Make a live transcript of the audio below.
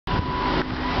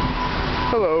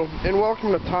Hello, and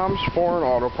welcome to Tom's Foreign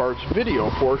Auto Parts video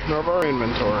portion of our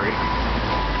inventory.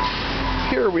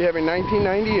 Here we have a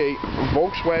 1998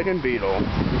 Volkswagen Beetle.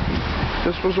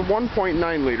 This was a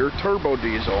 1.9-liter turbo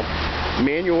diesel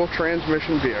manual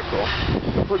transmission vehicle.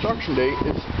 The production date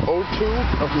is 02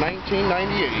 of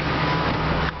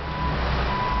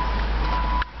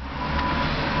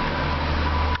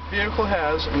 1998. The vehicle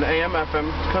has an AM/FM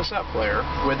cassette player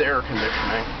with air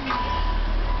conditioning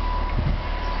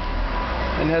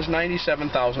and has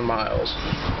 97,000 miles.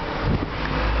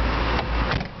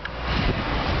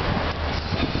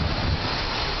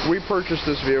 We purchased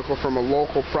this vehicle from a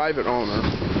local private owner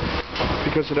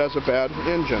because it has a bad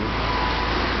engine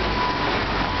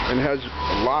and has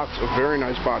lots of very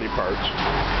nice body parts.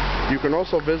 You can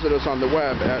also visit us on the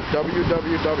web at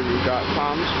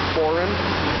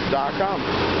www.tomsforeign.com.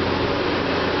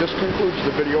 This concludes the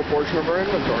video portion of our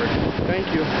inventory. Thank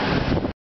you.